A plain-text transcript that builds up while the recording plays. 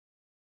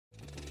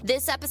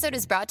This episode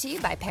is brought to you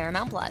by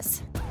Paramount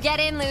Plus.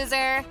 Get in,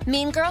 loser!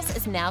 Mean Girls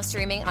is now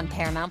streaming on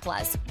Paramount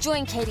Plus.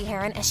 Join Katie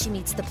Heron as she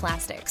meets the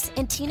plastics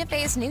in Tina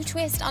Fey's new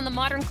twist on the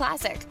modern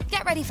classic.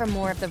 Get ready for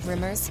more of the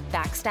rumors,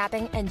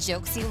 backstabbing, and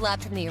jokes you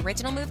loved from the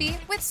original movie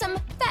with some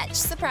fetch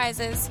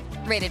surprises.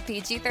 Rated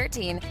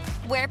PG-13.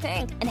 Wear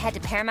pink and head to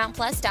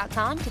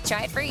ParamountPlus.com to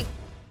try it free.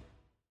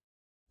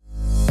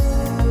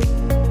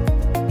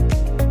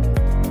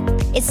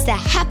 It's the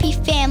Happy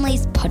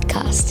Families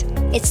Podcast.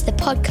 It's the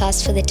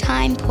podcast for the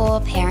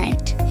time-poor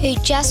parent who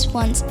just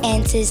wants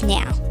answers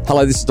now.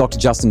 Hello, this is Dr.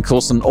 Justin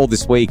Coulson. All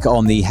this week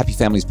on the Happy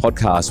Families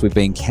Podcast, we've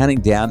been counting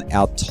down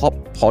our top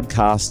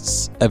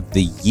podcasts of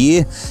the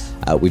year.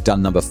 We've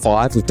done number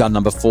 5, we've done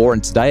number 4,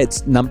 and today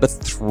it's number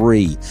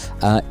 3.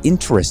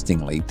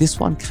 Interestingly, this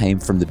one came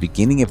from the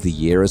beginning of the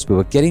year as we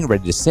were getting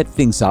ready to set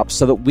things up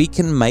so that we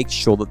can make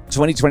sure that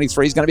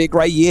 2023 is going to be a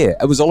great year.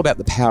 It was all about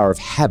the power of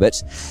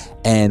habit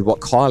and what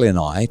Kylie and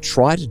I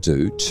try to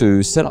do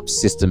to set up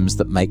systems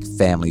that make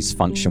families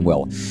function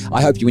well.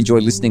 I hope you enjoy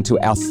listening to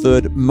our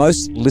third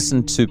most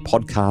listened to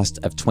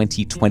podcast of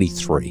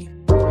 2023.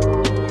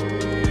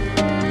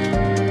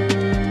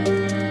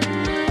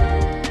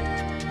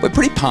 We're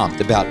pretty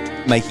pumped about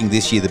making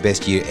this year the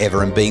best year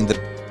ever and being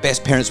the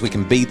best parents we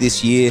can be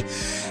this year.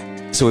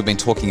 So we've been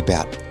talking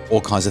about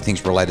all kinds of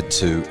things related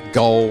to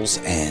goals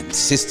and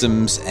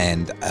systems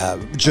and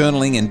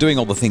journaling and doing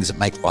all the things that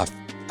make life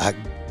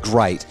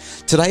great.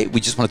 Today,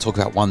 we just want to talk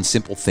about one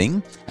simple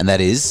thing, and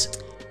that is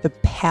the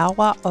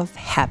power of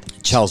habit.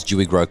 Charles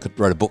Duhigg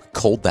wrote a book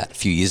called that a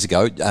few years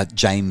ago.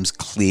 James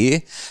Clear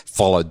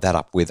followed that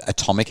up with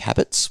Atomic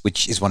Habits,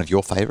 which is one of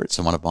your favourites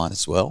and one of mine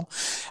as well.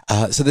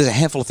 So there's a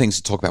handful of things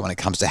to talk about when it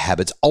comes to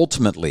habits.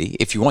 Ultimately,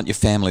 if you want your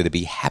family to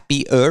be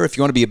happier, if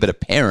you want to be a better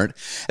parent,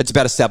 it's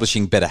about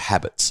establishing better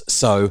habits.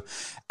 So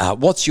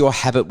what's your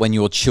habit when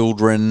your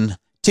children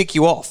tick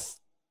you off?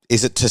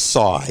 Is it to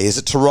sigh? Is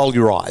it to roll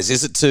your eyes?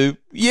 Is it to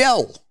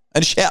yell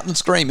and shout and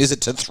scream? Is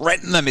it to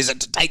threaten them? Is it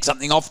to take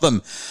something off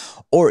them?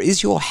 Or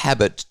is your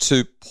habit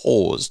to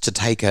pause, to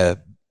take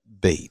a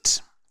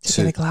beat?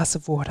 To get a glass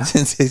of water.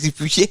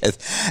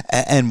 Yes,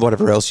 and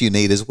whatever else you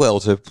need as well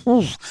to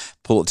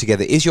pull it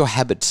together. Is your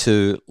habit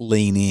to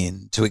lean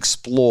in, to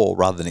explore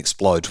rather than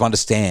explode, to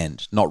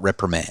understand, not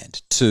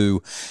reprimand,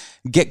 to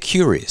get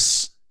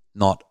curious,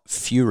 not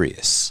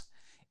furious?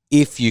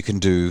 If you can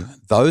do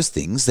those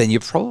things, then you're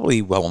probably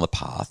well on the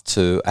path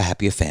to a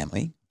happier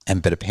family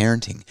and better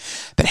parenting.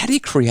 But how do you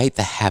create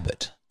the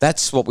habit?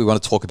 That's what we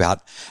want to talk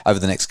about over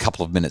the next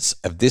couple of minutes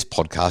of this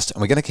podcast,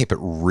 and we're going to keep it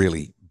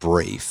really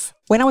brief.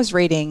 When I was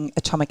reading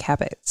Atomic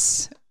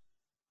Habits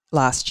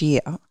last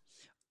year,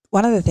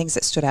 one of the things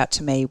that stood out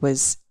to me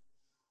was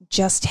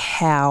just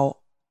how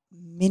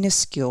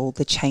minuscule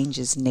the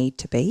changes need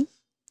to be.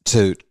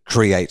 To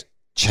create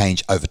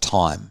change over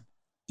time.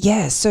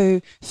 Yeah,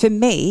 so for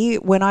me,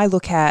 when I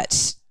look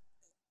at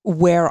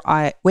where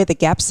the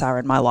gaps are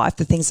in my life,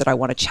 the things that I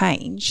want to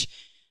change,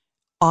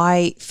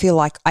 I feel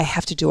like I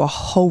have to do a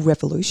whole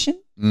revolution.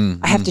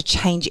 I have to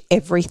change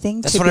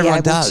everything to be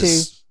able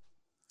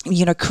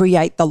to,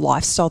 create the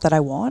lifestyle that I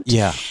want.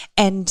 Yeah.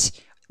 And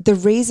the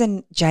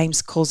reason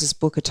James calls his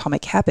book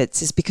Atomic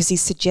Habits is because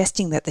he's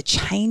suggesting that the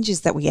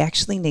changes that we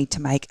actually need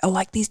to make are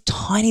like these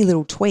tiny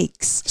little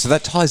tweaks. So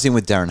that ties in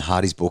with Darren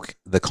Hardy's book,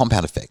 The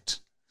Compound Effect.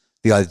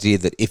 The idea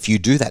that if you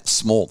do that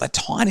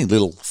tiny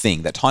little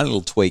thing, that tiny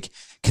little tweak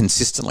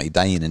consistently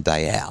day in and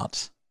day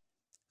out,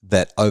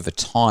 that over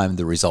time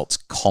the results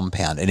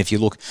compound. And if you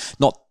look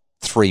not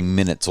 3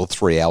 minutes or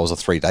 3 hours or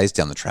 3 days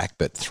down the track,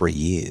 but 3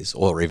 years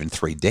or even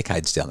 3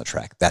 decades down the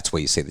track, that's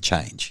where you see the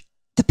change.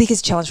 The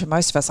biggest challenge for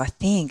most of us, I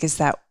think, is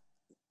that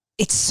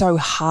it's so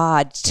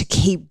hard to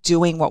keep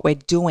doing what we're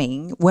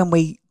doing when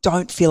we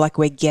don't feel like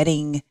we're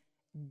getting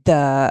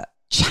the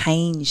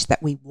change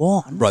that we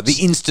want. Right,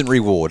 the instant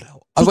reward.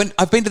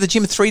 I've been to the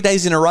gym 3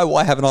 days in a row.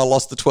 Why haven't I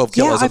lost the 12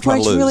 kilos I'm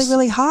trying to lose? I've worked really,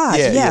 really hard.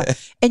 Yeah.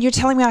 And you're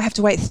telling me I have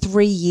to wait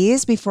 3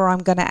 years before I'm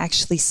going to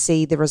actually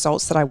see the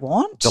results that I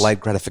want?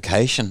 Delayed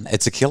gratification.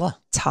 It's a killer.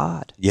 It's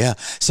hard. Yeah.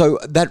 So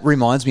that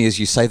reminds me, as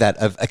you say that,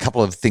 of a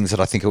couple of things that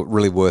I think are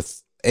really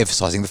worth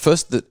emphasizing. The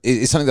first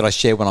is something that I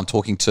share when I'm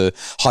talking to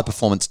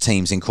high-performance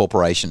teams in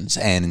corporations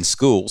and in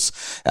schools,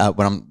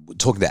 when I'm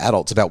talking to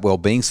adults about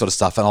well-being sort of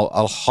stuff, and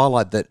I'll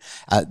highlight that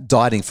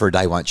dieting for a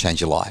day won't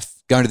change your life.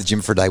 Going to the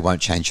gym for a day won't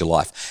change your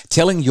life.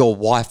 Telling your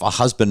wife or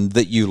husband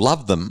that you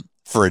love them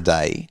for a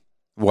day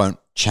won't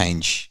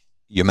change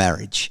your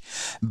marriage.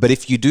 But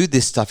if you do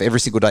this stuff every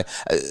single day,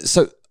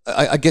 so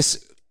I guess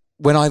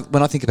when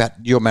I think about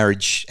your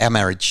marriage, our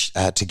marriage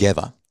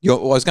together, I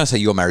was going to say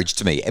your marriage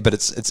to me, but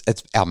it's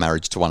our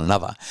marriage to one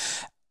another.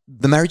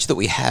 The marriage that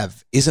we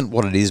have isn't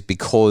what it is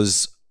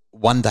because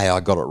one day I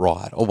got it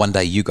right or one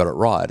day you got it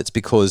right. It's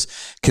because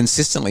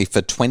consistently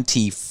for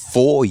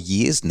 24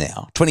 years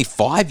now,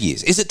 25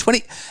 years. Is it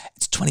 20?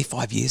 It's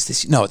 25 years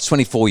this year. No, it's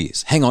 24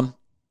 years. Hang on.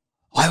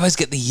 I always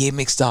get the year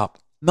mixed up.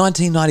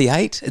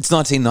 1998? It's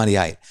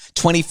 1998.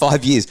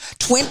 25 years.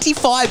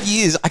 25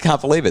 years. I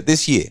can't believe it.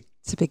 This year.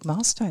 It's a big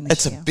milestone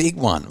this year. It's a big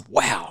one.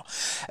 Wow.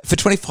 For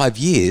 25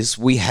 years,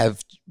 we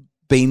have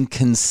been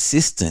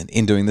consistent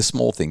in doing the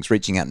small things,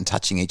 reaching out and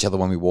touching each other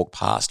when we walk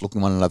past,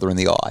 looking one another in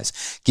the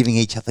eyes, giving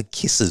each other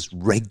kisses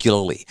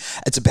regularly.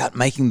 It's about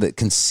making the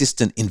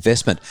consistent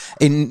investment.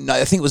 I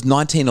think it was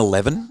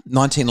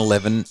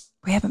 1911.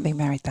 We haven't been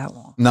married that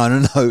long. No.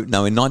 In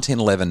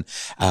 1911,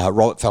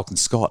 Robert Falcon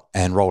Scott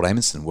and Roald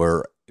Amundsen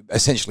were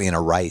essentially in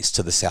a race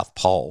to the South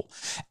Pole,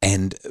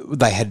 and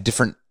they had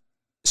different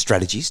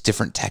strategies,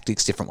 different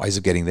tactics, different ways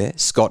of getting there.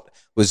 Scott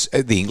was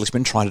the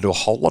Englishman trying to do a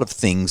whole lot of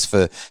things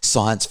for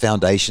science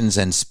foundations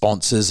and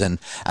sponsors, and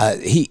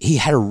he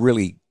had a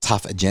really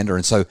tough agenda,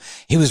 and so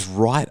he was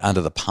right under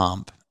the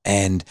pump.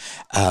 And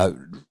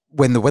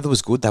when the weather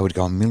was good, they would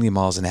go a million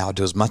miles an hour,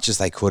 do as much as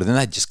they could, and then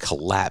they'd just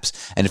collapse.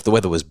 And if the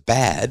weather was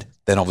bad,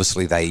 then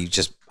obviously they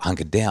just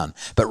hunkered down.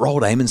 But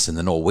Roald Amundsen,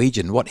 the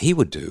Norwegian, what he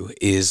would do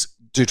is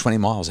do 20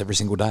 miles every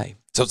single day.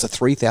 So it's a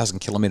 3,000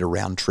 kilometre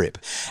round trip.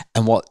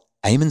 And what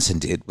Amundsen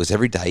did was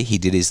every day he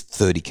did his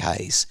 30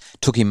 Ks.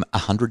 Took him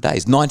 100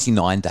 days,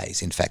 99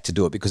 days, in fact, to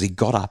do it, because he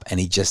got up and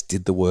he just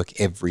did the work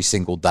every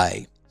single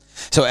day.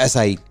 So as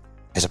a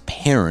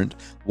parent,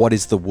 what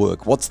is the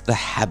work? What's the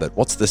habit?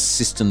 What's the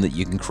system that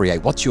you can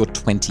create? What's your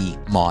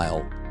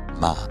 20-mile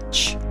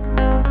march?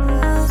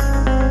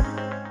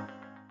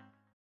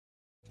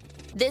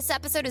 This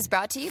episode is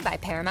brought to you by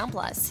Paramount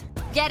Plus.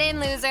 Get in,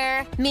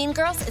 loser! Mean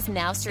Girls is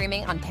now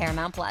streaming on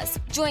Paramount Plus.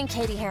 Join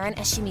Katie Heron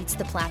as she meets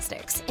the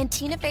plastics in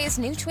Tina Fey's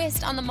new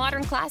twist on the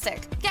modern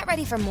classic. Get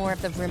ready for more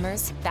of the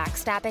rumors,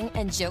 backstabbing,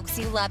 and jokes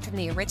you loved from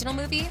the original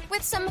movie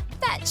with some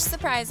fetch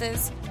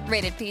surprises.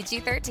 Rated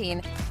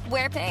PG-13.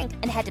 Wear pink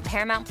and head to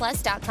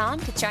ParamountPlus.com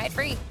to try it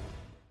free.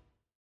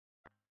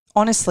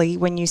 Honestly,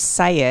 when you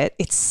say it,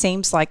 it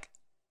seems like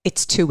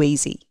it's too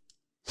easy.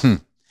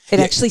 It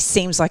actually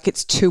seems like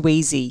it's too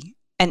easy,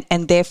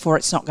 and therefore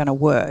it's not going to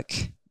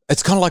work.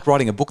 It's kind of like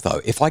writing a book,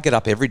 though. If I get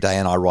up every day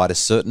and I write a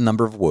certain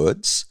number of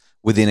words,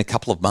 within a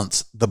couple of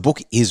months, the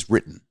book is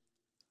written.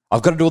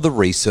 I've got to do all the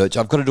research.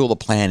 I've got to do all the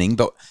planning,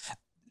 but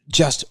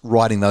just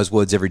writing those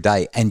words every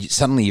day, and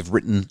suddenly you've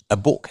written a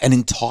book, an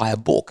entire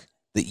book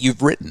that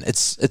you've written.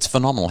 It's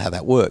phenomenal how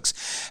that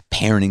works.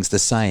 Parenting's the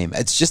same.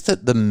 It's just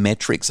that the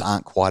metrics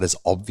aren't quite as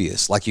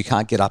obvious. Like, you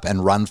can't get up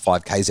and run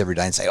 5Ks every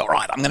day and say, all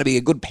right, I'm going to be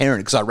a good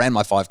parent because I ran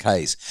my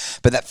 5Ks.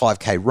 But that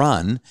 5K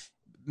run,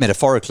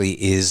 metaphorically,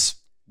 is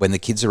when the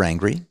kids are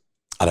angry,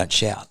 I don't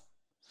shout.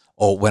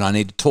 Or when I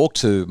need to talk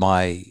to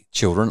my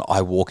children,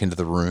 I walk into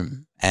the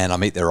room and I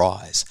meet their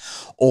eyes.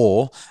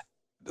 Or,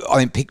 I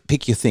mean,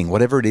 pick your thing.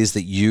 Whatever it is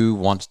that you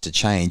want to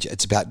change,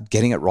 it's about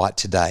getting it right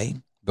today,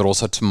 but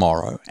also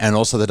tomorrow and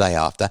also the day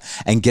after,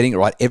 and getting it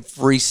right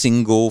every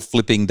single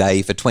flipping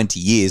day for 20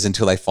 years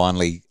until they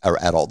finally are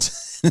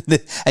adults.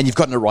 And you've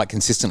gotten it right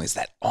consistently. It's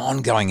that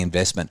ongoing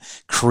investment,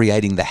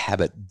 creating the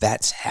habit.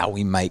 That's how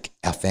we make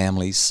our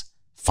families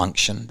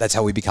function. That's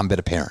how we become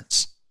better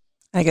parents.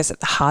 I guess at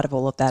the heart of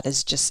all of that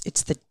is just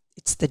it's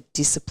the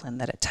discipline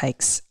that it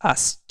takes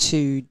us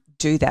to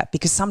do that,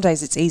 because some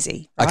days it's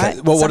easy, right?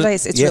 Okay. Well, some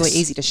days it's really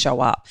easy to show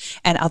up,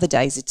 and other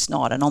days it's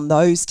not. And on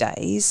those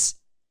days,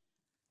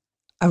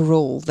 a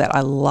rule that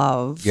I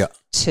love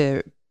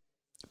to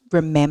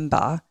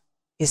remember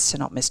is to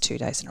not miss 2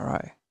 days in a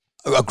row.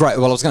 Oh, great.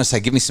 Well, I was going to say,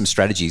 give me some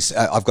strategies.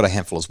 I've got a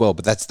handful as well,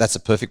 but that's a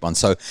perfect one.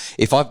 So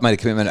if I've made a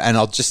commitment, and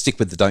I'll just stick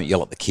with the don't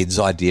yell at the kids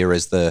idea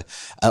as the,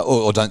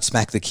 or don't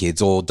smack the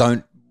kids, or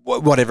don't,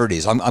 whatever it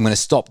is, I'm going to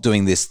stop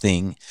doing this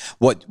thing.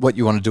 What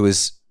you want to do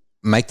is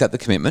make that the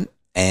commitment.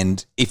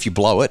 And if you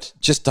blow it,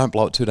 just don't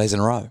blow it 2 days in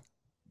a row.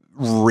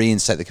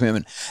 Reinstate the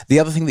commitment. The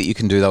other thing that you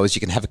can do, though, is you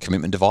can have a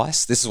commitment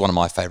device. This is one of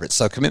my favorites.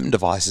 So commitment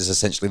device is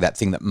essentially that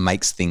thing that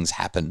makes things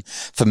happen.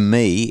 For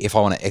me, if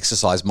I want to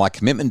exercise, my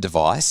commitment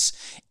device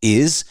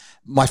is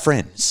my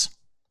friends.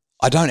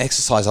 I don't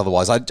exercise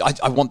otherwise.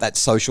 I want that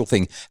social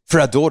thing. For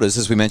our daughters,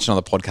 as we mentioned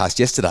on the podcast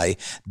yesterday,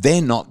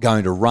 they're not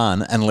going to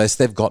run unless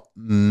they've got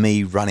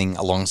me running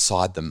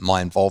alongside them,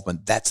 my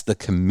involvement. That's the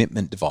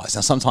commitment device.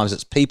 Now, sometimes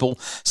it's people,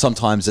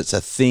 sometimes it's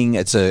a thing,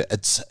 it's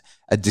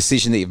a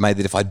decision that you've made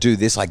that if I do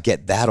this, I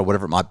get that, or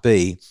whatever it might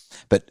be,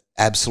 but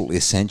absolutely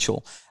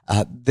essential.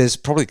 There's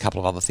probably a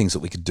couple of other things that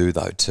we could do,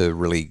 though, to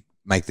really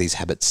make these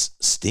habits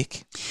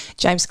stick.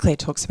 James Clear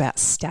talks about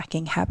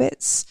stacking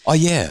habits. Oh,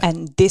 yeah.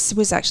 And this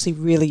was actually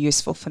really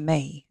useful for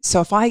me.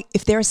 So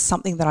if there is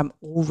something that I'm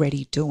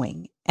already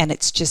doing and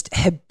it's just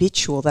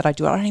habitual that I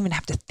do, I don't even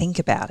have to think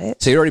about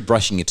it. So you're already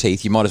brushing your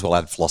teeth. You might as well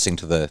add flossing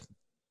to the...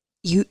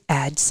 You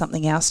add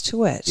something else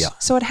to it. Yeah.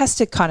 So it has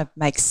to kind of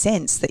make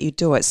sense that you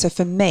do it. So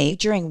for me,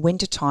 during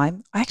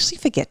wintertime, I actually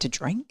forget to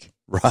drink.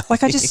 Right.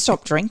 Like, I just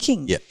stop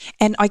drinking. Yeah.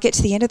 And I get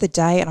to the end of the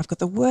day and I've got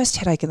the worst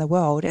headache in the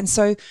world. And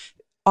so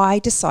I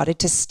decided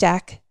to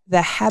stack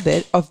the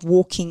habit of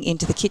walking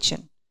into the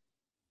kitchen.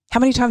 How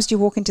many times do you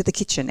walk into the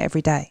kitchen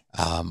every day?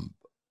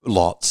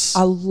 Lots.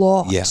 A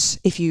lot. Yeah.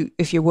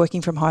 If you're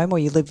working from home, or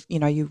you live,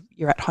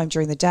 you're at home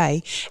during the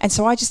day. And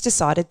so I just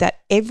decided that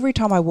every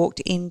time I walked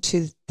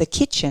into the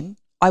kitchen,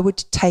 I would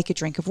take a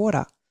drink of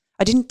water.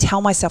 I didn't tell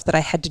myself that I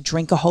had to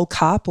drink a whole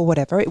cup or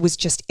whatever. It was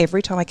just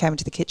every time I came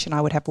into the kitchen, I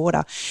would have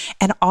water.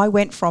 And I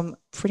went from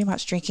pretty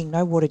much drinking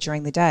no water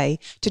during the day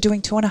to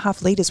doing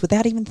 2.5 litres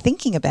without even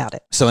thinking about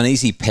it. So an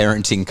easy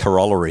parenting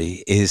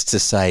corollary is to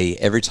say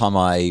every time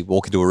I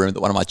walk into a room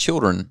that one of my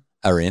children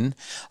are in,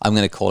 I'm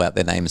going to call out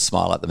their name and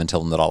smile at them and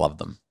tell them that I love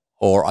them.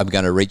 Or I'm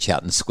going to reach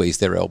out and squeeze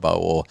their elbow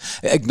or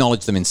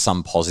acknowledge them in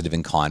some positive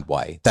and kind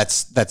way.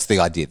 That's the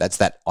idea. That's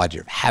that idea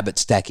of habit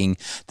stacking.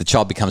 The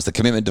child becomes the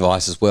commitment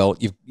device as well.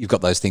 You've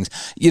got those things.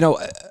 You know,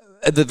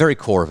 at the very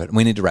core of it, and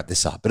we need to wrap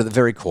this up, but at the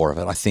very core of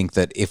it, I think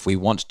that if we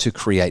want to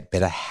create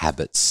better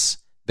habits,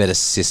 better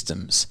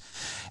systems,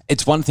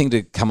 it's one thing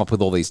to come up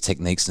with all these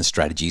techniques and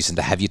strategies and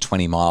to have your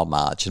 20-mile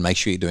march and make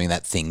sure you're doing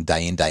that thing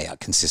day in, day out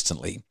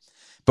consistently.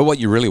 But what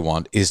you really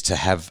want is to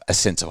have a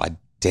sense of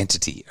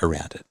identity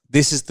around it.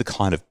 This is the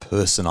kind of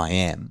person I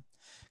am.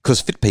 Because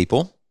fit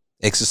people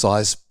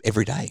exercise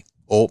every day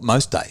or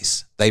most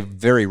days. They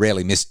very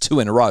rarely miss 2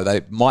 in a row. They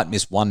might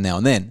miss 1 now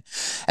and then.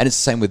 And it's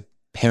the same with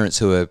parents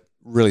who are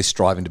really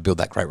striving to build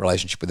that great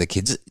relationship with their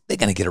kids. They're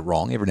going to get it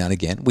wrong every now and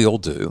again. We all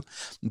do.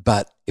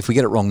 But if we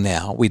get it wrong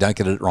now, we don't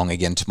get it wrong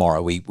again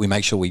tomorrow. We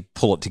make sure we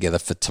pull it together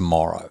for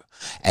tomorrow.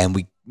 And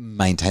we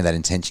maintain that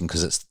intention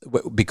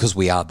because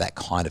we are that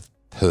kind of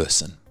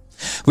person.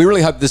 We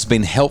really hope this has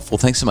been helpful.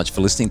 Thanks so much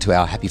for listening to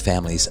our Happy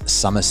Families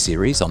summer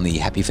series on the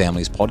Happy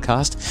Families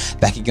podcast.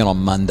 Back again on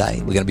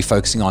Monday. We're going to be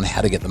focusing on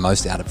how to get the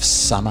most out of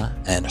summer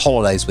and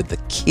holidays with the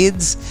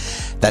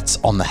kids. That's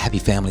on the Happy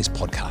Families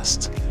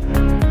podcast.